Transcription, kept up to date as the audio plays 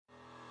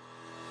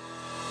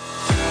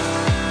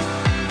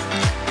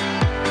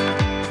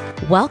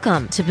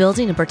Welcome to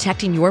Building and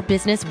Protecting Your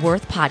Business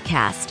Worth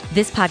podcast.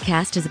 This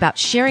podcast is about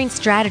sharing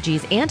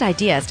strategies and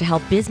ideas to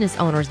help business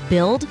owners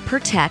build,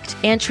 protect,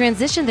 and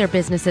transition their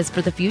businesses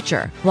for the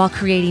future while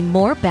creating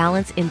more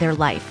balance in their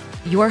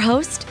life. Your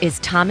host is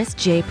Thomas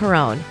J.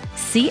 Perrone,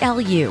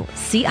 CLU,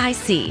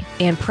 CIC,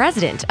 and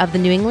president of the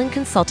New England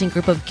Consulting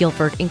Group of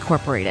Guilford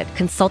Incorporated,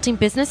 consulting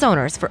business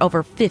owners for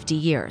over 50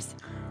 years.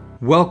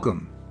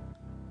 Welcome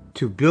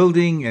to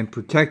Building and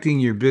Protecting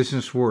Your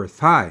Business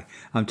Worth. Hi,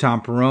 I'm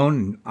Tom Perrone,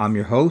 and I'm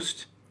your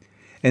host.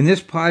 And this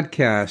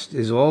podcast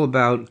is all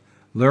about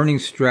learning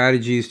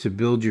strategies to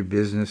build your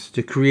business,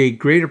 to create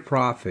greater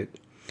profit,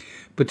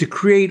 but to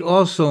create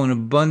also an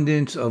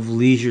abundance of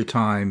leisure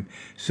time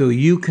so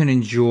you can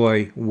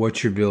enjoy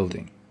what you're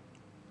building.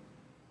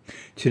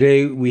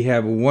 Today, we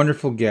have a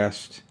wonderful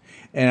guest,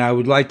 and I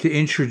would like to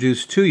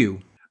introduce to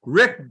you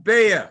Rick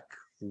Bayek.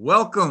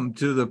 Welcome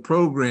to the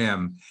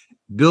program,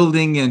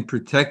 Building and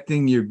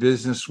Protecting Your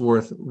Business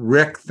Worth.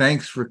 Rick,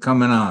 thanks for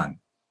coming on.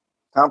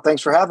 Tom,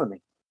 thanks for having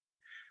me.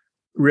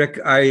 Rick,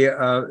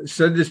 I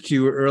said this to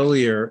you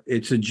earlier.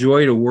 It's a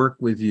joy to work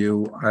with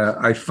you.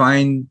 I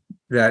find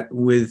that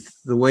with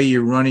the way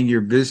you're running your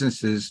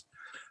businesses,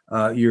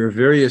 you're a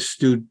very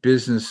astute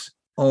business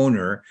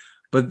owner,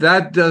 but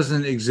that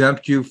doesn't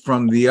exempt you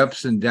from the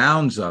ups and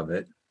downs of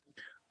it.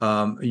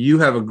 You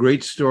have a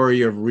great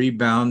story of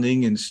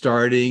rebounding and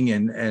starting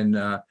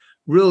and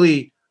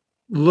really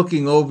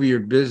looking over your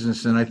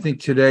business. And I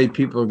think today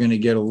people are going to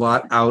get a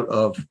lot out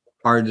of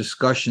our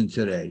discussion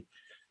today.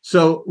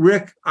 So,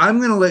 Rick, I'm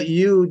going to let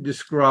you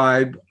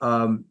describe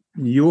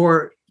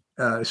your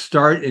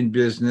start in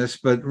business,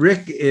 but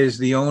Rick is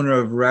the owner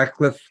of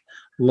Ratcliffe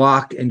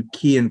Lock and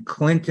Key in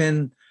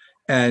Clinton.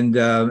 And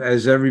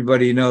as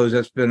everybody knows,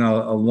 that's been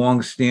a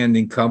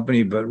long-standing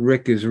company, but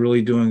Rick is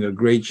really doing a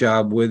great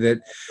job with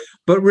it.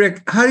 But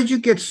Rick, how did you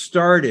get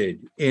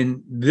started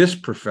in this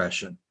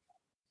profession?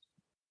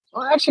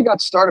 Well, I actually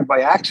got started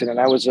by accident.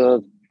 I was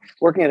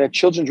working at a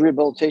children's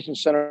rehabilitation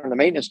center in the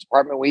maintenance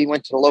department. We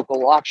went to the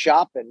local lock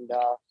shop,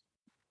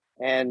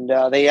 and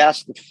they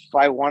asked if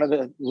I wanted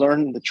to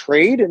learn the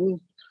trade,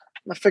 and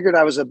I figured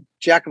I was a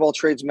jack of all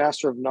trades,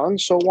 master of none,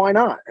 so why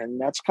not?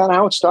 And that's kind of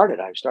how it started.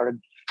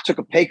 Took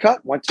a pay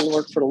cut, went to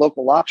work for the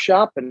local lock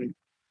shop, and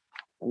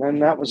then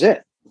that was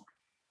it.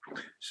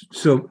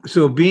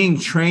 So being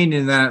trained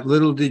in that,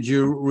 little did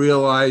you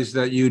realize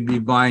that you'd be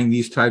buying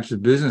these types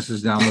of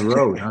businesses down the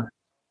road, huh?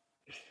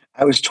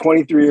 I was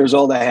 23 years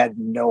old. I had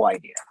no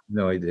idea.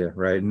 No idea,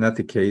 right? Not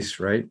the case,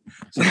 right?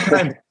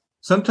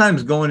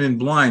 Sometimes going in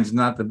blind is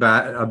not a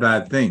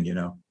bad thing, you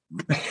know,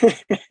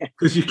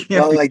 because you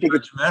can't be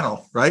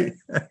judgmental, right?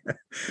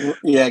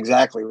 Yeah,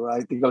 exactly. Well, I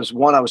think it was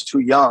one, I was too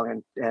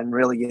young, and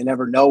really, you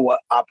never know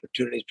what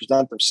opportunities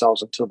present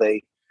themselves until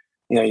they,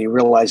 you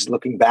realize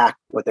looking back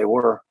what they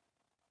were.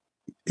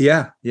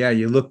 Yeah.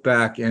 You look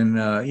back and,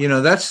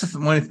 that's the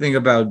one thing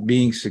about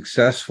being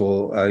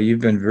successful. You've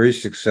been very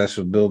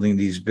successful building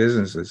these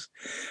businesses.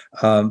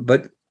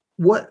 But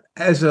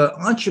as an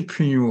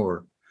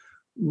entrepreneur,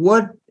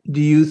 what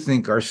do you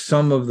think are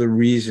some of the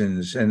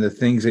reasons and the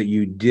things that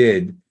you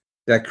did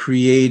that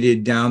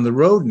created down the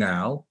road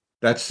now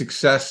that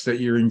success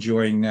that you're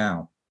enjoying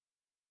now?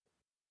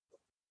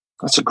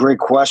 That's a great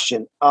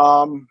question.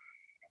 I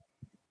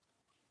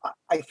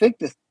think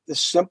the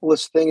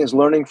simplest thing is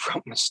learning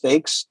from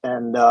mistakes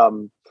and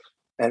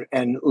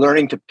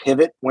learning to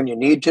pivot when you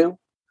need to,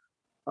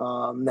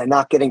 and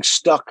not getting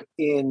stuck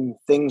in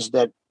things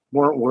that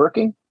weren't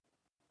working.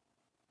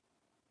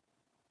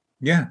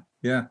 Yeah.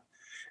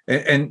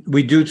 And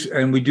we do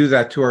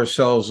that to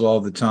ourselves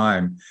all the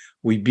time.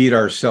 We beat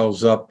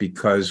ourselves up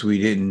because we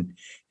didn't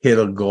hit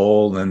a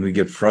goal, and we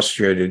get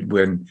frustrated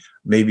when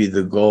maybe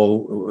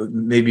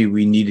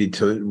we needed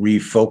to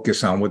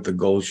refocus on what the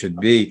goal should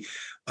be.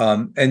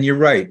 And you're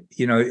right.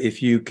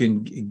 If you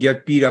can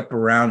get beat up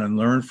around and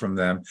learn from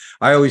them,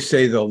 I always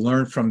say they'll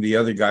learn from the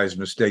other guy's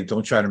mistake.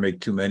 Don't try to make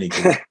too many.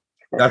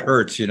 That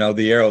hurts,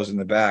 the arrows in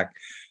the back.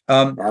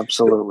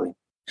 Absolutely.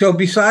 So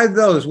besides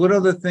those, what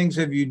other things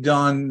have you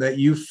done that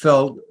you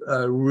felt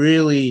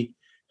really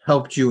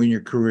helped you in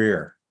your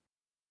career?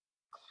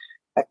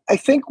 I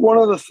think one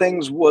of the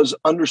things was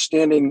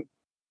understanding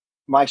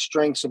my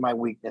strengths and my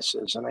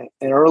weaknesses. And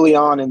early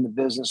on in the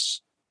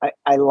business,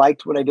 I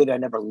liked what I did. I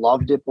never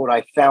loved it, but when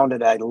I found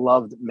it, I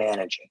loved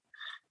managing.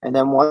 And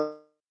then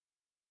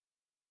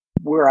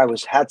where I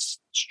had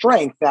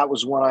strength, that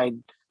was when I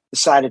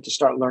decided to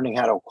start learning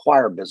how to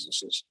acquire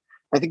businesses.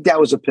 I think that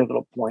was a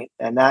pivotal point,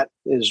 and that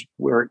is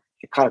where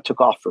it kind of took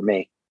off for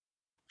me.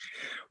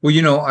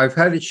 Well, I've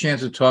had a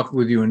chance to talk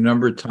with you a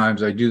number of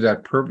times. I do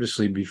that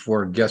purposely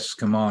before guests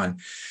come on.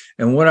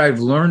 And what I've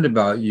learned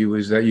about you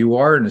is that you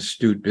are an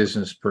astute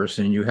business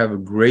person. You have a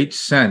great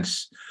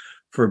sense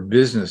for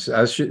business.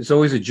 It's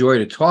always a joy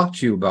to talk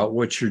to you about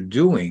what you're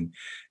doing.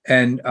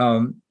 And,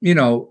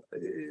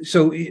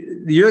 so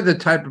you're the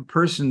type of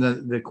person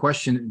that the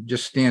question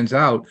just stands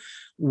out.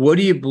 What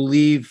do you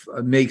believe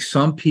makes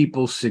some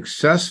people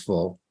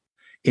successful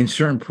in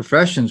certain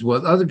professions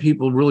while other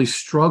people really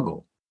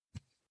struggle?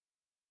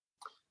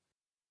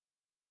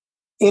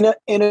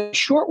 In a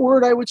short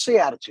word, I would say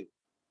attitude.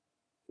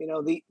 Your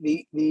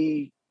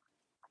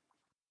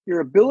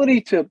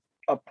ability to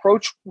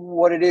approach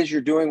what it is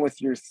you're doing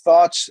with your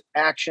thoughts,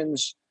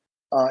 actions,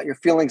 your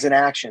feelings and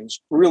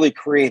actions really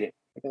create it.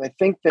 Because I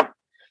think that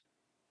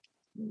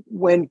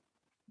when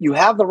you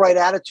have the right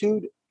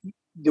attitude,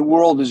 the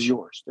world is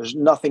yours. There's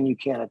nothing you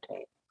can't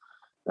attain.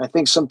 And I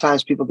think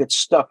sometimes people get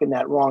stuck in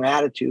that wrong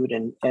attitude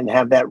and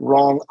have that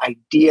wrong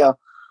idea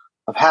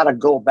of how to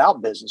go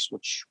about business,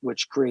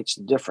 which creates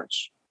the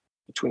difference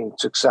between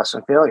success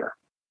and failure.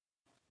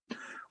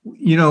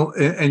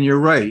 And you're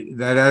right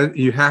that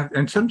you have,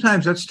 and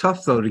sometimes that's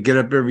tough though, to get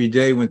up every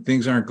day when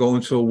things aren't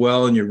going so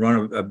well and you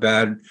run a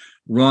bad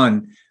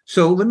run.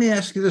 So let me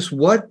ask you this: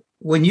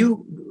 when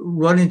you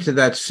run into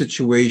that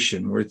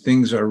situation where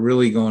things are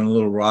really going a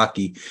little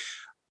rocky,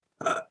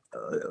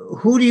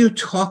 who do you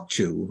talk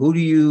to? Who do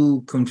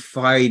you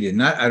confide in?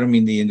 I don't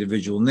mean the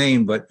individual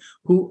name, but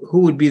who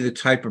would be the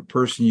type of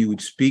person you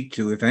would speak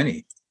to, if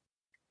any?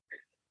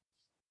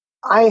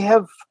 I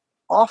have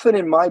often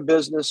in my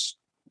business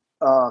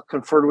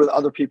conferred with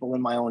other people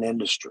in my own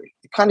industry.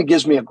 It kind of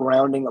gives me a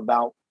grounding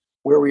about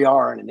where we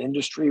are in an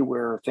industry,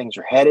 where things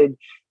are headed. It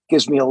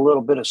gives me a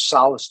little bit of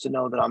solace to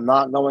know that I'm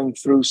not going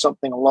through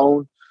something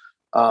alone.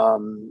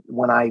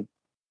 When I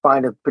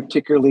find a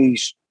particularly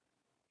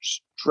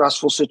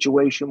stressful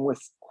situation with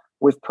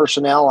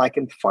personnel, I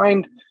can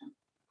find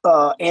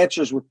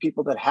answers with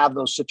people that have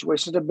those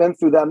situations, have been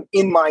through them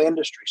in my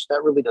industry. So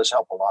that really does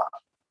help a lot.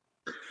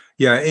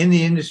 Yeah, in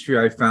the industry,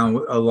 I found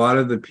a lot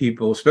of the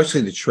people,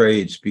 especially the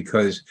trades,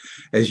 because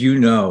as you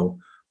know,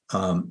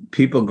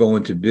 people go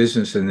into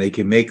business and they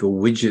can make a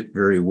widget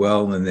very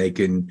well, and they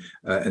can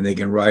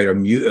write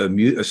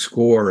a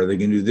score, or they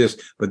can do this,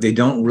 but they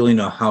don't really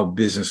know how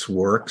business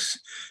works.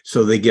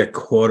 So they get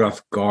caught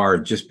off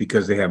guard. Just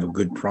because they have a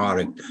good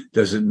product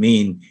doesn't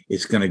mean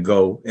it's going to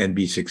go and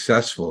be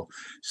successful.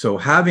 So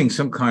having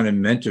some kind of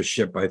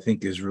mentorship, I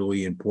think, is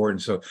really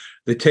important. So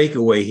the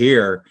takeaway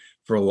here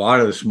for a lot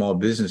of the small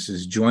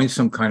businesses, join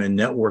some kind of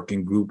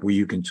networking group where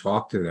you can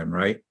talk to them,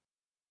 right?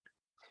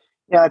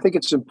 Yeah, I think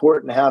it's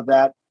important to have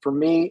that. For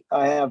me,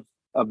 I have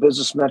a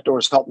business mentor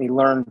who's helped me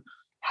learn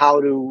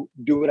how to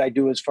do what I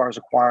do as far as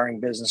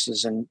acquiring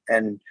businesses and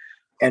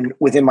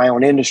within my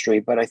own industry.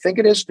 But I think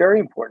it is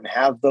very important to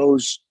have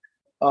those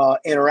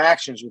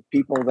interactions with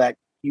people that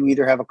you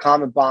either have a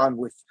common bond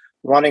with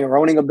running or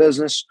owning a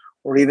business,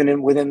 or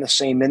even within the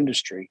same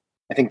industry.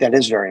 I think that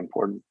is very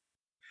important.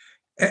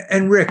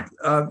 And Rick,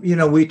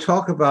 we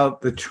talk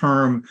about the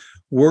term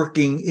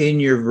working in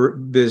your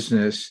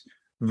business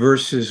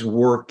versus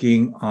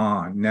working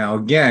on. Now,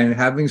 again,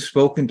 having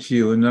spoken to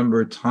you a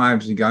number of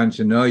times and gotten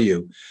to know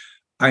you,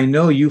 I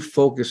know you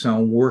focus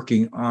on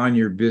working on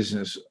your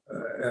business.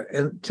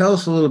 And tell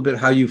us a little bit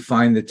how you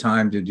find the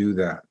time to do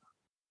that.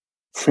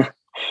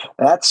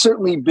 That's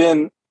certainly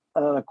been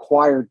an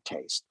acquired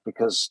taste,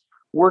 because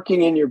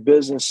working in your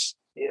business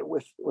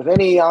with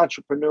any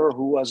entrepreneur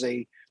who was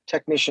a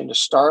technician to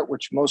start,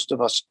 which most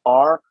of us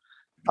are,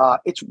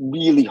 it's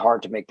really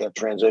hard to make that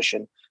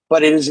transition,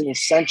 but it is an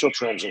essential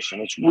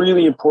transition. It's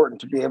really important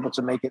to be able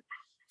to make it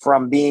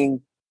from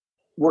being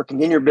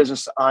working in your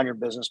business to on your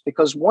business,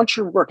 because once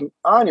you're working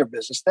on your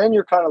business, then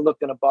you're kind of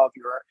looking above.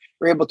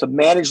 You're able to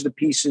manage the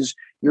pieces,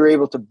 you're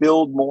able to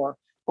build more.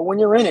 But when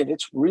you're in it,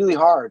 it's really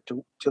hard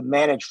to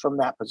manage from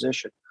that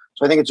position.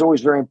 So I think it's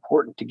always very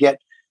important to get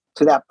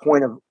to that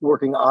point of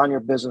working on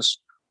your business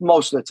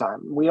most of the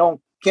time. We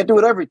can't do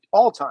it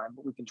all time,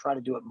 but we can try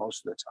to do it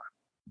most of the time.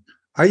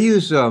 I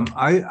use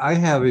I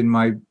have in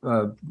my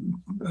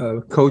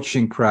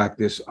coaching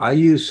practice, I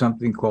use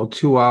something called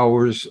 2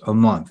 hours a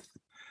month,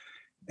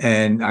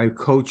 and I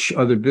coach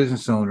other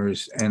business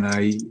owners, and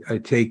I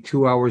take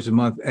 2 hours a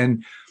month.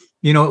 And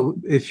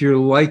if you're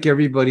like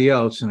everybody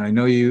else, and I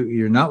know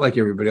you're not like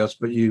everybody else,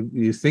 but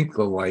you think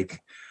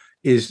alike,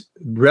 is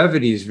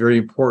brevity is very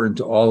important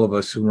to all of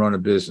us who run a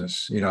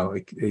business.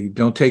 You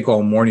don't take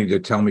all morning to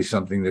tell me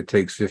something that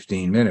takes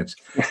 15 minutes.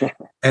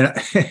 And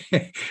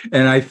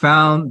I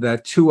found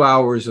that 2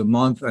 hours a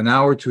month, an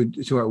hour to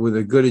with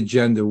a good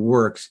agenda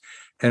works.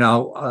 And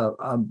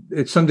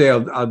someday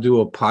I'll do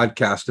a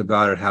podcast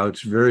about it, how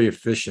it's very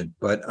efficient.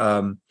 But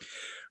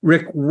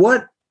Rick,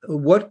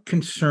 what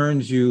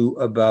concerns you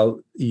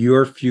about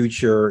your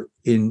future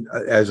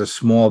as a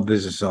small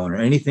business owner?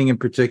 Anything in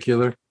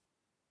particular?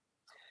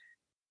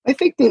 I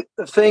think the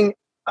thing,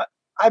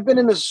 I've been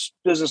in this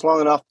business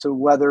long enough to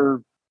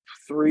weather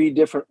 3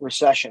 different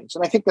recessions.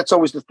 And I think that's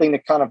always the thing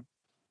that kind of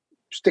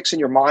sticks in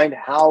your mind,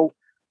 how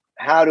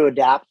to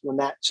adapt when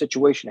that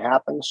situation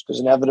happens,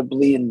 because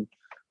inevitably and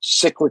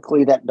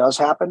cyclically that does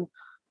happen.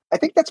 I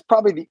think that's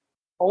probably the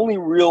only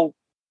real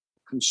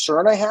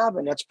concern I have.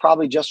 And that's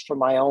probably just from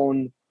my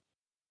own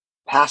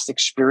past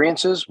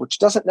experiences, which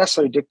doesn't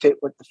necessarily dictate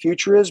what the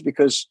future is,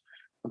 because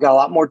I've got a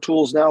lot more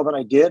tools now than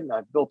I did. And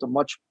I've built a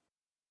much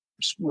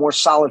more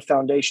solid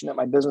foundation that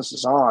my business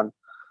is on.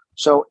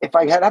 So if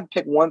I had to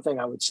pick one thing,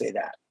 I would say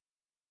that.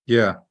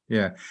 Yeah.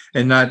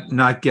 And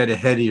not get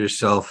ahead of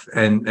yourself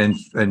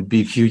and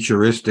be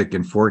futuristic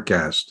and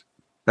forecast.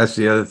 That's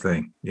the other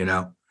thing, and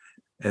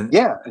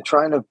Yeah, and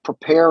trying to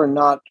prepare and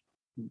not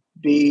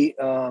be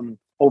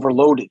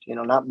overloaded.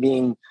 Not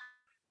being.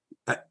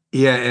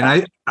 yeah,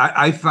 and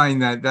I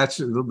find that that's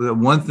the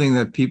one thing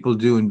that people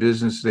do in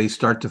business. They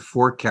start to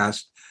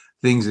forecast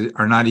things that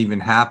are not even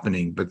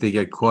happening, but they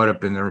get caught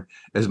up in their,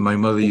 as my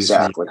mother used to say,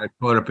 Exactly. "You got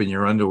caught up in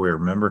your underwear."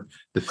 Remember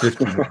the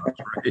 50 miles,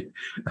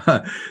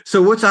 right?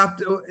 So what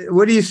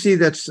do you see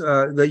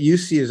that you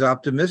see as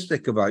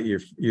optimistic about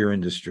your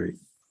industry?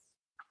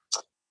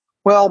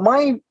 Well,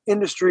 my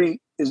industry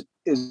is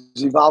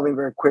evolving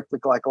very quickly,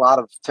 like a lot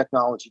of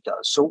technology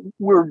does. So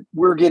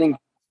we're getting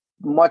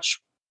much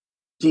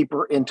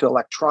deeper into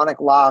electronic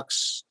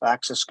locks,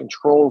 access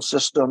control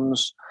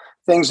systems,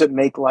 things that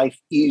make life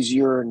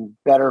easier and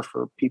better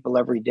for people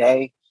every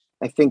day.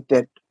 I think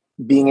that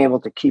being able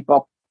to keep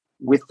up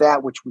with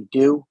that, which we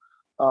do,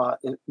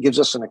 it gives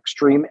us an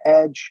extreme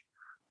edge.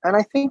 And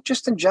I think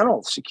just in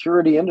general,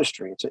 security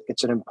industry,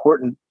 it's an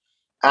important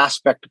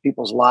aspect of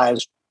people's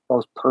lives,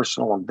 both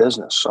personal and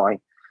business. So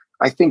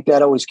I think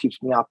that always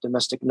keeps me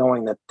optimistic,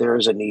 knowing that there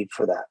is a need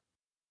for that.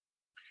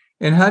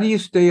 And how do you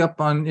stay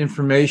up on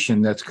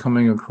information that's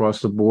coming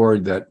across the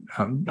board? That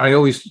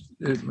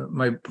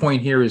my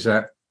point here is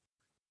that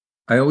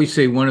I always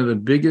say one of the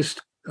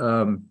biggest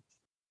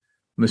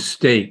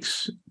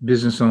mistakes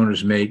business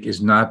owners make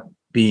is not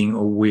being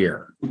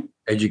aware.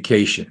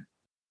 Education.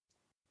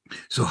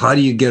 So how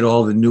do you get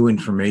all the new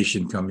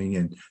information coming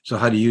in? So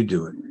how do you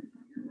do it?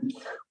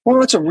 Well,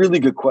 that's a really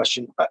good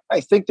question.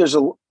 I think there's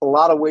a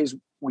lot of ways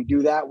we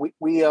do that.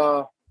 We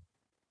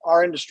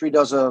our industry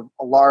does a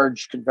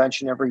large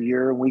convention every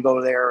year, and we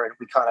go there and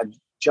we kind of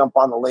jump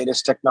on the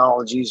latest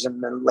technologies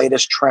and the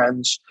latest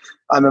trends.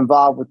 I'm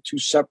involved with two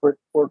separate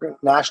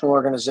national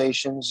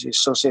organizations, the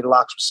Associated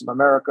Locksmiths of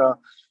America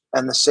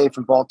and the Safe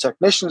and Vault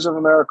Technicians of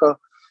America.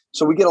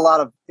 So we get a lot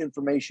of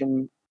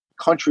information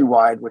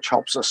countrywide, which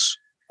helps us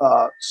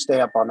stay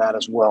up on that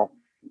as well.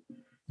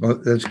 Well,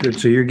 that's good.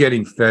 So you're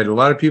getting fed. A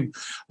lot of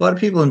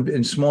people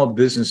in small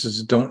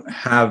businesses don't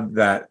have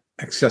that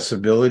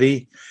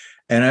accessibility.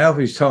 And I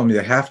always tell them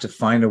they have to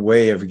find a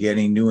way of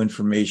getting new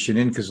information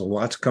in because a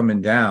lot's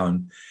coming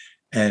down,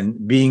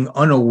 and being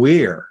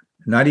unaware,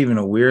 not even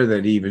aware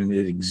that even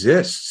it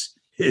exists,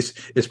 is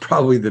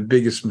probably the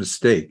biggest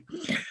mistake.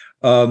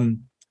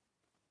 In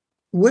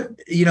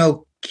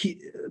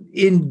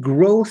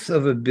growth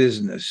of a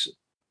business,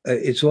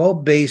 it's all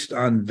based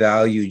on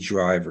value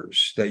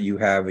drivers that you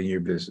have in your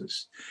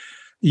business.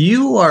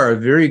 You are a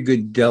very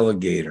good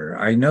delegator.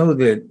 I know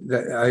that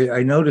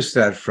I noticed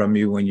that from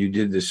you when you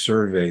did the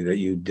survey, that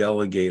you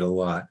delegate a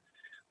lot.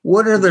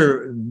 What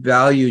other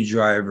value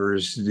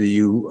drivers do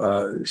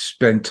you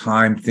spend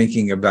time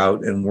thinking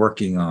about and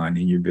working on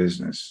in your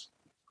business?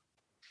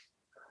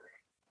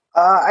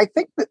 I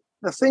think that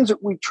the things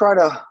that we try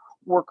to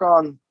work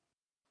on,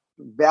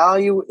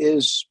 value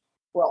is,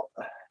 well,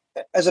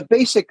 as a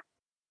basic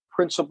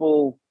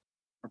principle,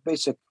 a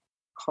basic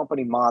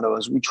company motto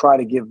is we try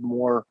to give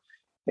more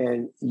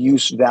and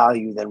use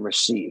value than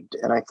received.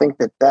 And I think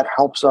that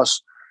helps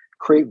us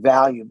create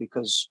value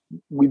because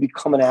we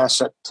become an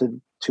asset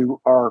to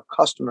our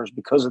customers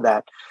because of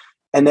that.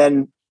 And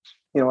then,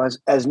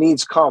 as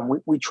needs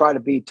come, we try to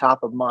be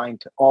top of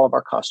mind to all of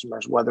our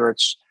customers, whether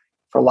it's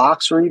for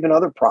locks or even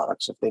other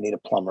products, if they need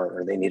a plumber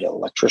or they need an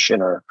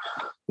electrician or,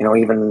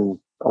 even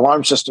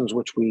alarm systems,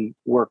 which we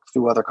work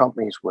through other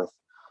companies with.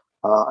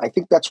 I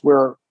think that's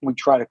where we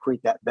try to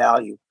create that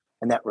value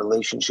and that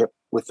relationship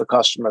with the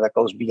customer that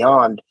goes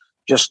beyond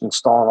just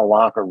installing a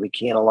lock or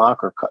rekeying a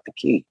lock or cutting a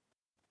key.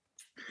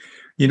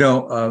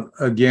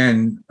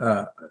 Again,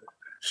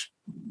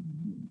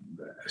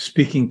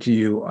 speaking to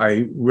you,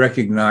 I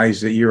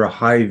recognize that you're a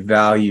high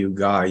value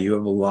guy. You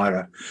have a lot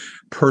of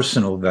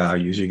personal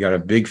values. You got a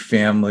big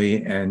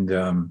family,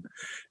 and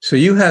so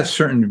you have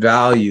certain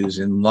values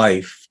in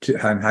life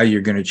on how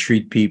you're going to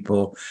treat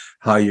people,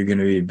 how you're going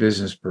to be a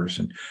business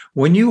person.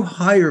 When you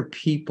hire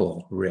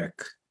people,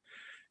 Rick,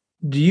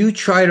 do you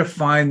try to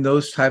find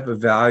those type of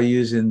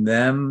values in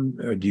them,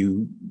 or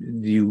do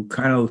you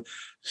kind of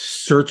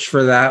search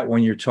for that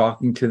when you're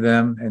talking to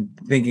them and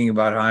thinking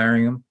about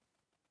hiring them?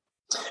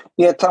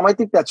 Yeah, Tom, I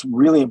think that's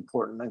really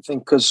important. I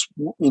think because,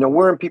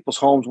 we're in people's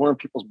homes, we're in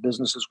people's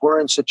businesses, we're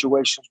in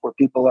situations where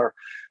people are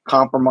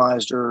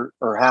compromised or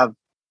have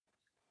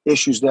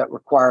issues that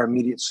require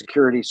immediate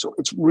security. So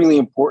it's really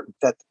important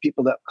that the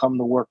people that come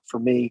to work for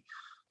me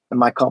and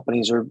my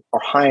companies are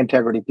high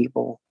integrity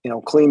people,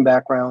 clean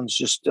backgrounds,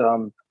 just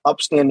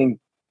upstanding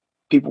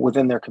people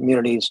within their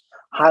communities,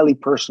 highly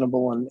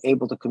personable and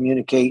able to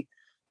communicate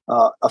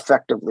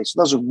effectively.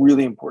 So those are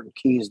really important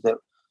keys that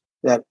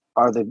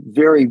are the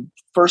very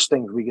first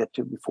things we get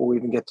to before we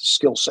even get to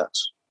skill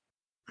sets.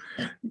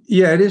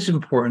 Yeah, it is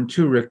important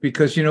too, Rick,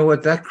 because you know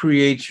what, that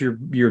creates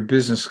your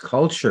business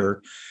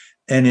culture,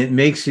 and it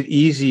makes it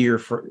easier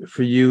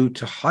for you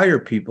to hire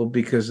people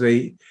because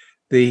they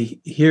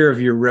hear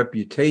of your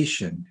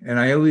reputation. And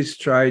I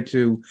try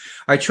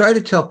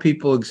to tell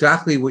people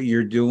exactly what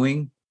you're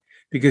doing,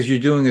 because you're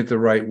doing it the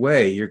right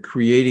way. You're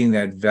creating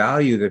that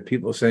value that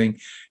people are saying,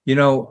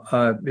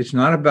 it's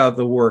not about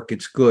the work.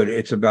 It's good.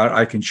 It's about,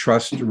 I can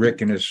trust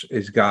Rick and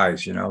his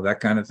guys, that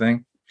kind of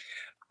thing.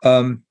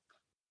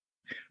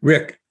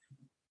 Rick,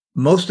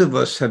 most of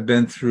us have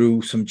been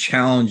through some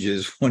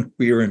challenges when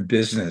we were in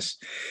business.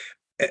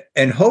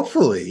 And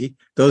hopefully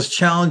those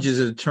challenges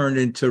have turned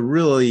into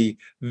really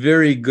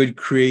very good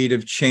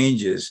creative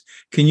changes.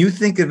 Can you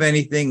think of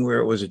anything where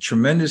it was a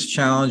tremendous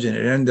challenge and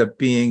it ended up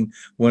being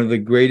one of the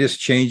greatest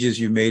changes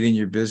you made in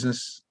your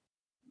business?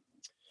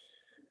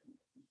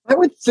 I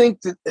would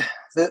think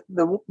that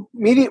the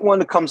immediate one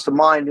that comes to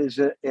mind is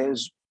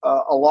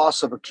a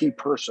loss of a key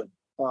person.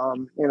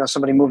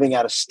 Somebody moving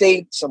out of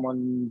state,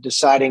 someone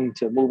deciding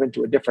to move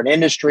into a different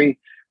industry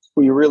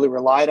who you really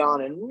relied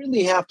on, and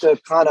really have to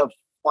kind of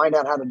find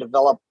out how to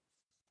develop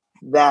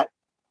that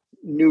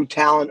new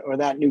talent or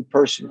that new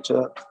person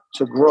to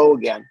grow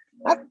again.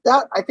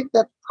 That I think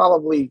that's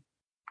probably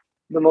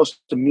the most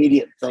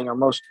immediate thing or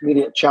most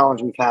immediate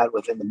challenge we've had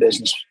within the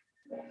business.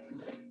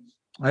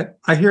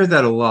 I hear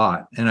that a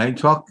lot. And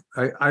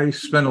I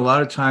spend a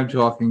lot of time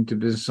talking to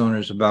business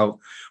owners about,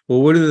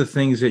 well, what are the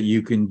things that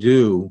you can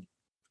do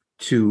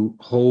to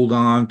hold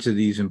on to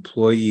these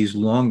employees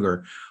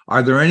longer?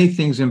 Are there any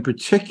things in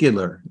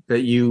particular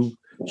that you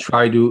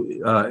try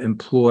to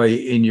employ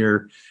in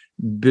your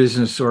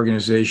business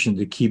organization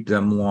to keep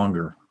them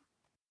longer?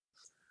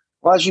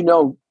 Well, as you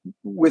know,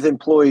 with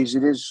employees,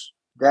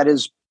 that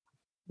is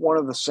one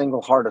of the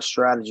single hardest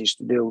strategies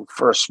to do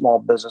for a small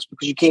business,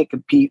 because you can't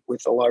compete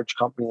with a large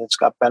company that's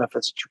got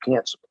benefits that you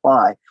can't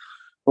supply.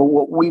 But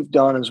what we've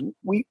done is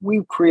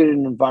we've created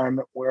an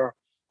environment where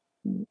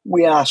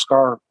we ask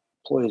our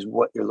employees,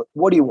 what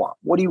do you want?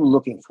 What are you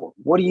looking for?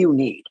 What do you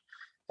need?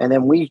 And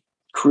then we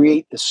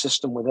create the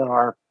system within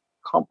our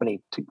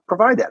company to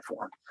provide that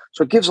for them.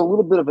 So it gives a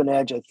little bit of an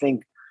edge, I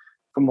think,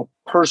 from a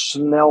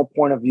personnel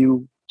point of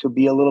view, to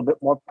be a little bit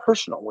more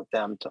personal with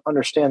them, to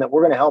understand that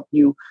we're going to help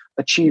you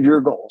achieve your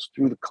goals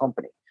through the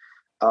company.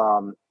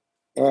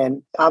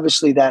 And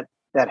obviously that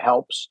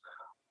helps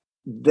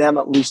them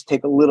at least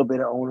take a little bit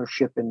of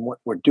ownership in what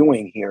we're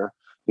doing here,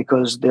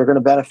 because they're going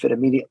to benefit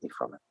immediately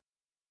from it.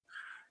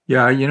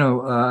 Yeah,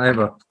 I have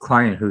a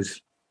client who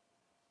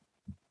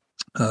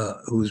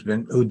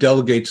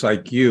delegates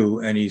like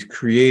you, and he's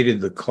created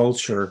the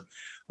culture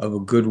of a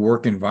good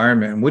work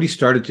environment. And what he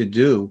started to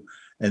do,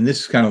 and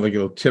this is kind of like a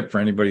little tip for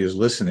anybody who's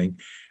listening,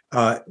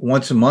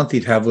 once a month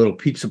he'd have little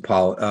pizza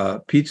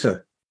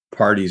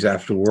parties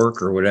after work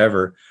or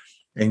whatever,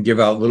 and give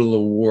out little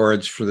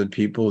awards for the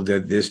people who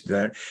did this,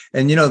 that.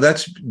 And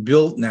that's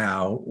built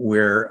now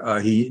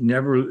where he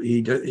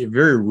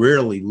very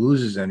rarely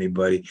loses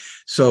anybody.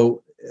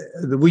 So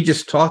we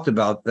just talked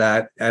about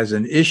that as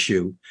an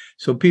issue.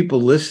 So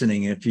people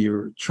listening, if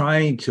you're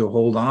trying to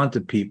hold on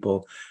to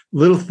people,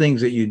 little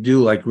things that you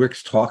do, like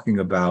Rick's talking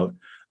about,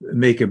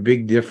 make a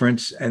big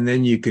difference, and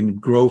then you can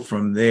grow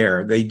from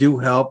there. They do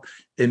help.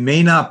 It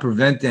may not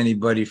prevent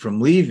anybody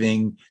from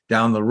leaving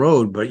down the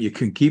road, but you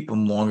can keep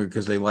them longer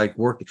because they like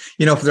working.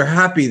 If they're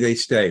happy, they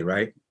stay,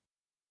 right?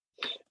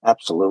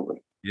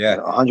 Absolutely. Yeah.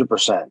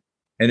 100%.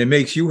 And it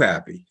makes you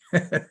happy.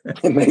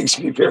 It makes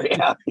me very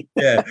happy.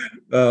 Yeah.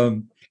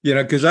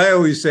 Because I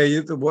always say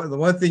the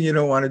one thing you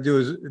don't want to do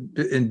is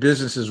in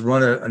business is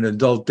run an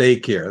adult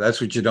daycare.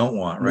 That's what you don't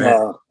want, right?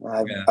 No,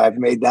 I've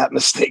made that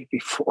mistake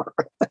before.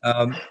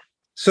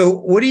 So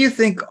what do you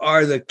think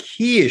are the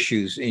key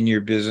issues in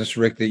your business,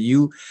 Rick, that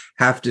you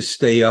have to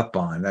stay up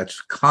on?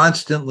 That's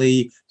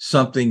constantly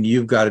something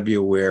you've got to be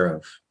aware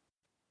of.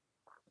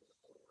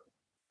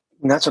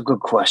 That's a good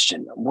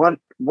question. What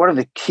are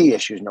the key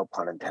issues, no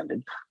pun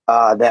intended,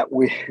 that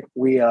we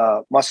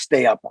must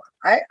stay up on?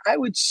 I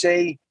would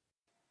say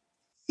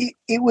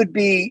it would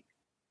be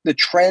the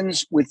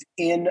trends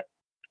within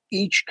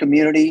each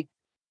community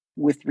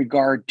with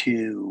regard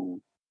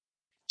to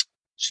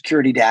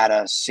security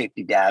data,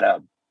 safety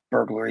data,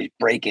 burglaries,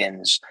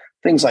 break-ins,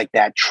 things like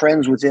that.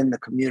 Trends within the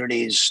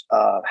community's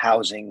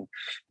housing,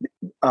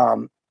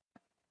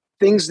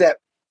 things that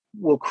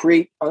will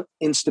create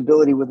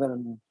instability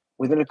within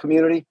a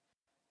community,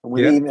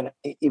 even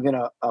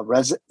a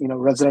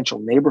residential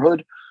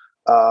neighborhood.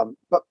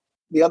 But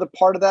the other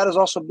part of that is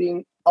also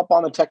being up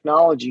on the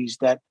technologies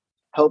that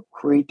help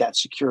create that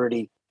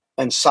security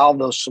and solve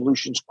those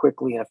solutions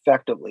quickly and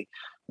effectively.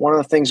 One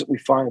of the things that we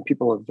find that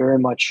people are very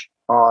much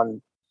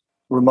on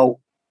remote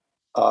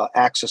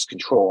access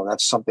control, and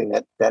that's something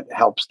that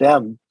helps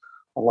them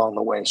along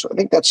the way. So I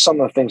think that's some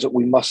of the things that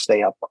we must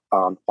stay up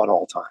on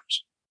all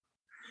times.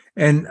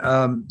 And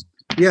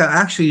yeah,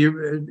 actually,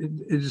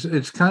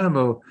 it's kind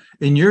of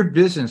in your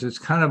business, it's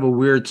kind of a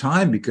weird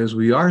time because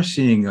we are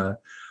seeing a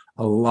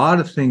lot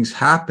of things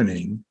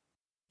happening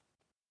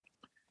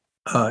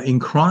in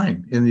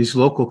crime in these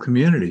local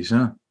communities,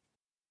 huh?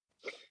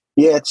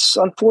 Yeah, it's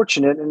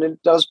unfortunate, and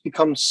it does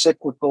become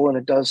cyclical, and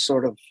it does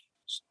sort of,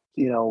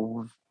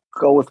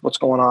 go with what's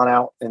going on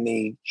out in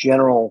the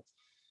general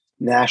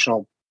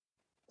national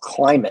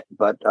climate.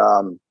 But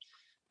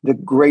the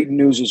great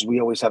news is we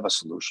always have a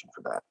solution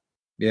for that.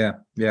 Yeah.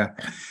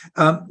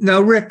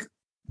 Now, Rick,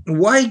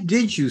 why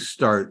did you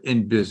start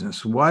in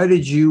business? Why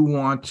did you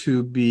want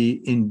to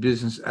be in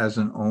business as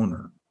an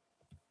owner?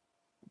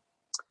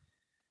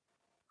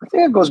 I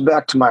think it goes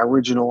back to my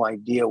original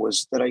idea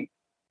was that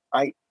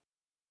I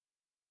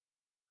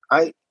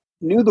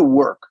knew the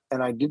work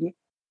and I didn't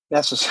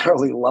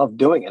necessarily love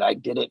doing it. I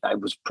did it. I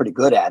was pretty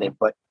good at it,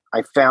 but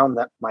I found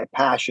that my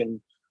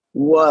passion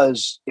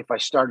was if I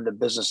started a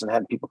business and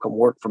had people come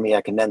work for me,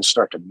 I can then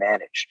start to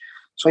manage.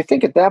 So I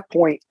think at that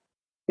point,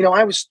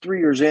 I was 3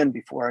 years in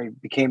before I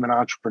became an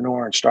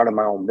entrepreneur and started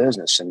my own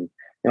business. And,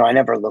 I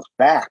never looked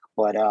back,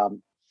 but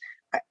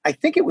I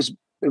think it was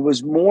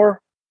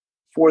more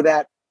for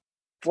that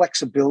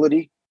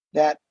flexibility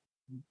that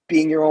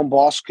being your own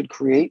boss could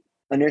create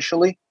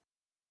initially.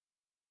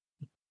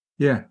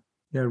 Yeah.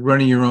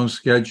 Running your own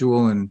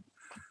schedule. And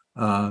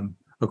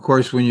of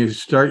course, when you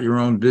start your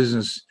own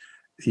business,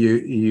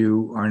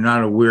 you are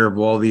not aware of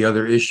all the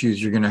other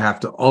issues you're going to have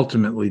to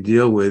ultimately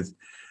deal with.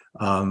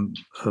 Most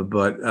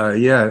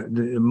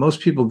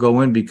people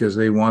go in because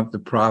they want the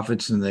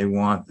profits and they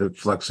want the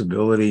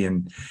flexibility.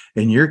 And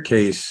in your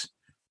case,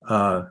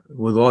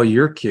 with all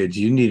your kids,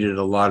 you needed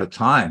a lot of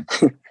time.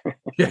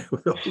 Yeah,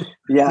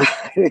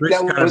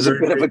 that was a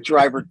bit of a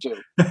driver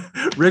too.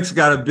 Rick's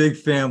got a big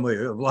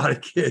family, a lot of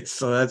kids,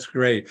 so that's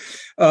great.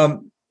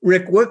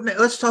 Rick,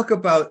 let's talk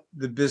about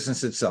the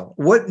business itself.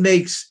 What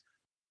makes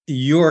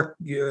your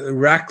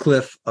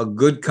Ratcliffe a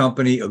good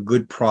company, a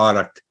good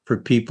product for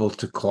people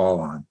to call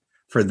on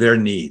for their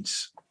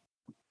needs?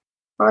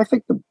 I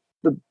think the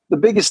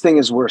biggest thing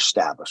is we're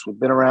established. We've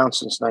been around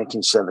since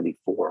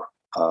 1974.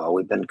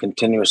 We've been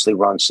continuously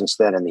run since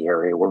then in the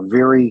area. We're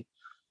very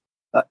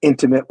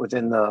intimate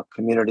within the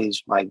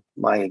communities. My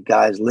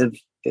guys live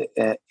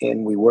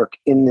and we work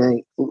in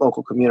the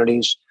local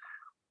communities.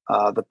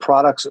 The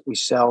products that we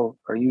sell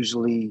are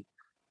usually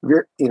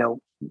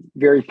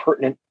very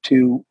pertinent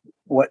to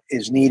what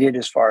is needed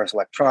as far as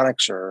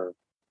electronics or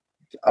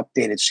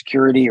updated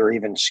security or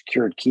even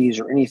secured keys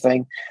or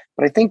anything.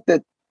 But I think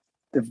that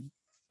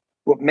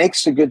what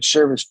makes a good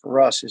service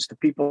for us is the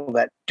people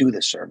that do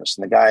the service,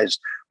 and the guys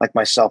like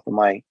myself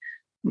and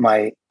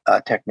my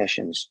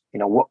technicians.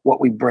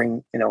 What we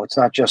bring. It's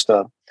not just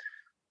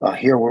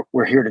here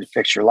we're here to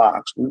fix your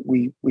locks.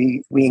 We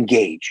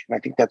engage, and I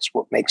think that's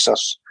what makes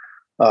us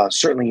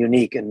certainly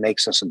unique and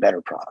makes us a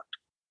better product.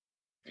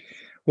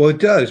 Well, it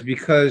does,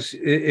 because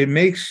it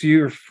makes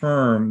your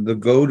firm the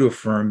go-to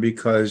firm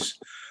because,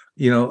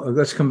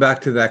 let's come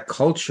back to that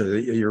culture,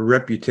 your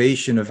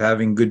reputation of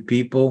having good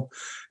people.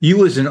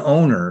 You as an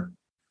owner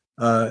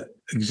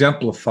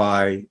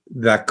exemplify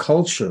that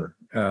culture.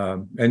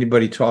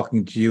 Anybody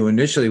talking to you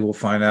initially will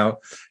find out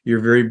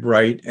you're very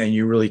bright and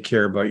you really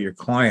care about your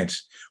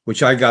clients,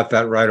 which I got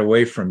that right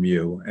away from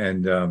you,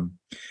 and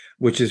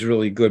which is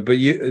really good. But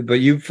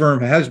your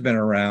firm has been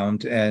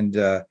around, and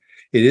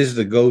it is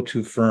the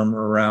go-to firm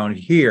around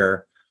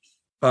here.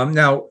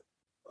 Now,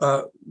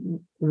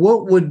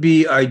 what would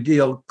be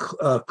ideal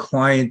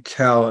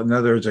clientele? In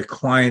other words, a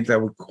client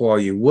that would call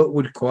you, what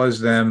would cause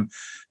them,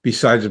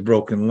 besides a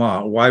broken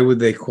lock? Why would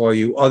they call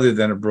you other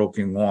than a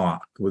broken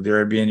lock? Would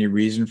there be any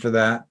reason for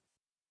that?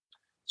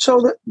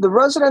 So the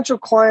residential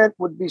client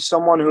would be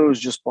someone who's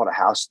just bought a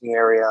house in the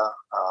area,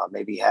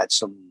 maybe had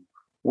some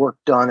work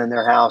done in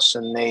their house,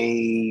 and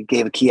they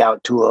gave a key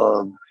out to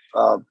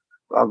a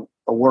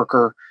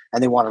worker,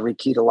 and they want to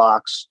rekey the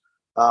locks.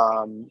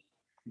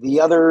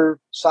 The other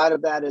side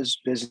of that is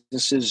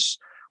businesses.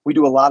 We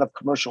do a lot of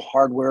commercial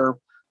hardware,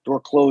 door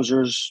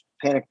closers,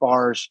 panic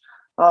bars,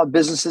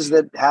 businesses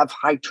that have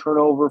high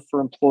turnover for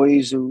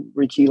employees who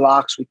rekey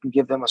locks. We can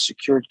give them a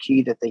secured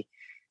key that they,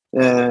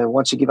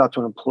 once you give out to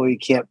an employee,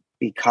 can't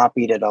be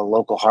copied at a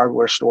local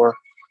hardware store.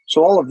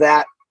 So all of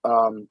that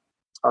are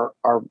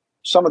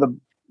some of the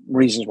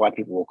reasons why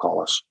people will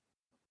call us.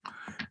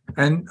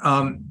 And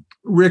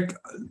Rick,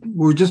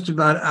 we're just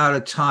about out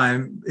of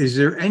time. Is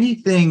there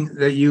anything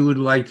that you would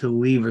like to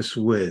leave us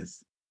with?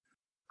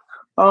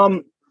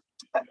 I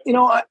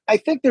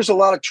think there's a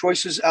lot of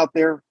choices out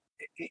there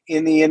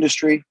in the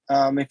industry.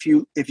 If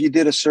you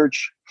did a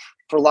search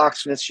for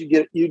locksmiths,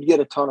 you'd get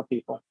a ton of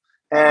people.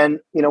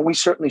 And, we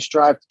certainly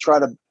strive to try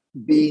to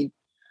be,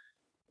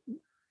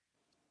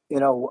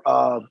 on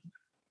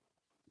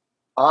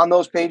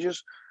those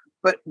pages.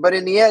 But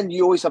in the end,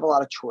 you always have a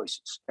lot of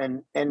choices.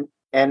 And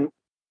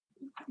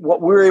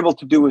what we're able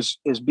to do is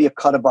be a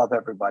cut above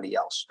everybody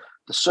else.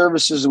 The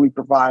services that we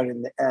provide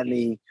and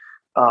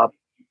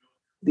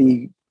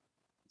the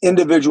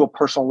individual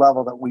personal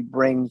level that we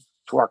bring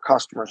to our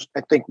customers,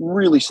 I think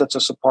really sets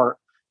us apart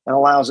and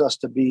allows us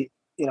to be,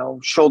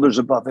 shoulders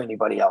above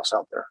anybody else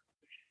out there.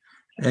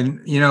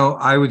 And,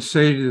 I would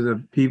say to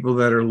the people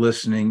that are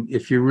listening,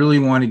 if you really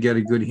want to get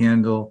a good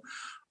handle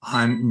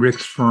on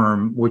Rick's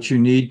firm, what you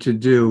need to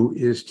do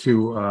is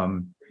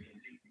to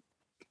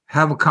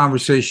have a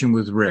conversation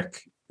with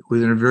Rick.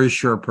 Within a very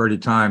short period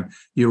of time,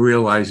 you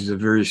realize he's a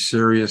very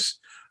serious,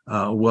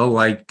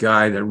 well-liked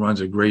guy that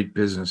runs a great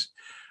business.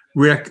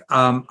 Rick,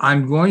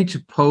 I'm going to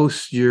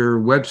post your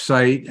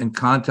website and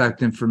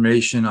contact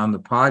information on the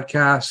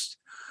podcast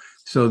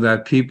so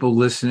that people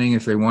listening,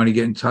 if they want to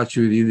get in touch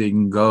with you, they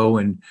can go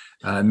and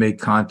make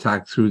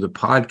contact through the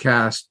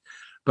podcast.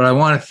 But I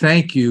want to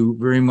thank you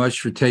very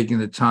much for taking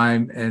the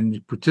time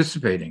and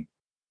participating.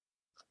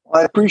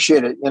 Well, I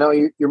appreciate it.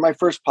 You're my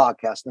first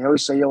podcast, and I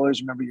always say you always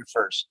remember your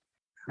first.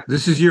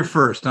 This is your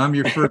first. I'm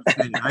your first.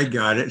 I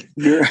got it.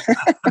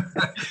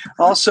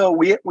 Also,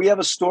 we have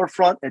a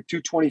storefront at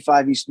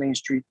 225 East Main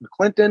Street in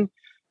Clinton.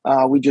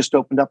 We just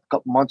opened up a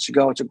couple months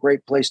ago. It's a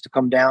great place to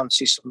come down and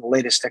see some of the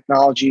latest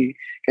technology,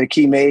 get a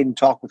key made, and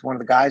talk with one of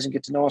the guys and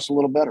get to know us a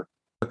little better.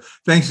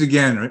 Thanks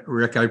again,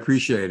 Rick. I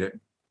appreciate it.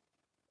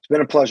 It's been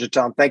a pleasure,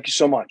 Tom. Thank you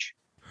so much.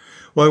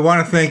 Well, I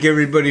want to thank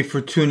everybody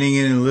for tuning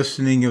in and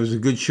listening. It was a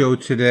good show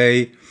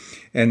today.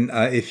 And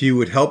if you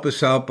would help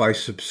us out by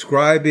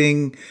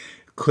subscribing,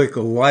 click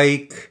a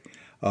like.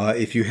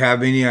 If you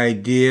have any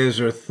ideas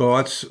or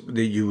thoughts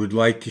that you would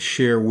like to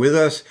share with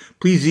us,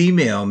 please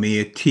email me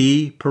at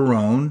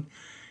tperrone,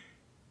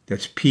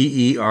 that's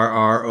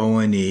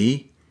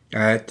Perrone,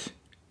 at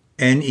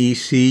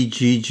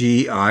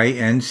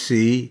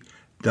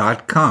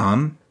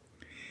necgginc.com.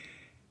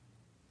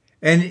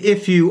 And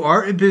if you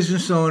are a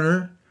business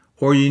owner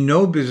or you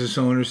know business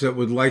owners that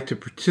would like to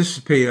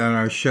participate on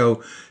our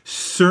show,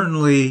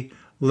 certainly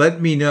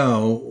let me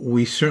know.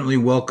 We certainly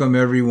welcome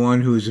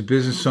everyone who is a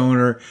business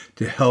owner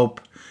to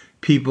help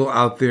people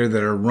out there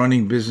that are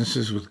running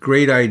businesses with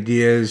great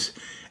ideas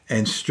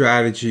and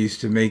strategies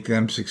to make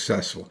them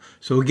successful.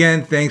 So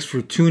again, thanks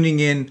for tuning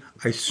in.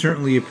 I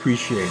certainly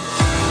appreciate it.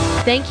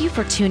 Thank you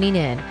for tuning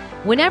in.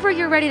 Whenever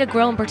you're ready to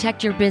grow and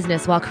protect your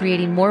business while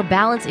creating more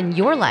balance in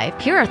your life,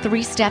 here are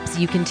 3 steps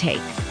you can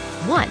take.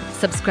 1,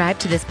 subscribe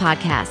to this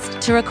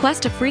podcast. To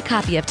request a free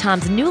copy of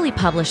Tom's newly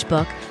published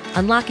book,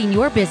 Unlocking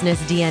Your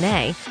Business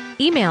DNA,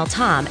 email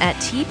Tom at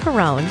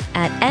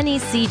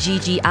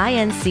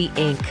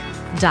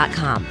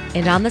tperrone@necgginc.com.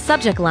 And on the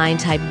subject line,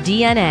 type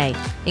DNA.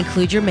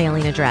 Include your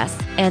mailing address.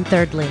 And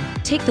thirdly,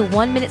 take the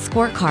 1-minute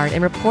scorecard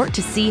and report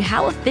to see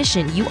how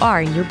efficient you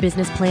are in your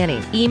business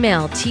planning.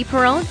 Email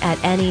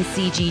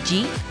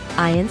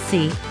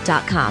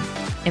tperrone@necgginc.com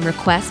and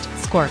request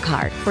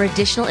scorecard. For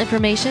additional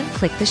information,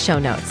 click the show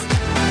notes.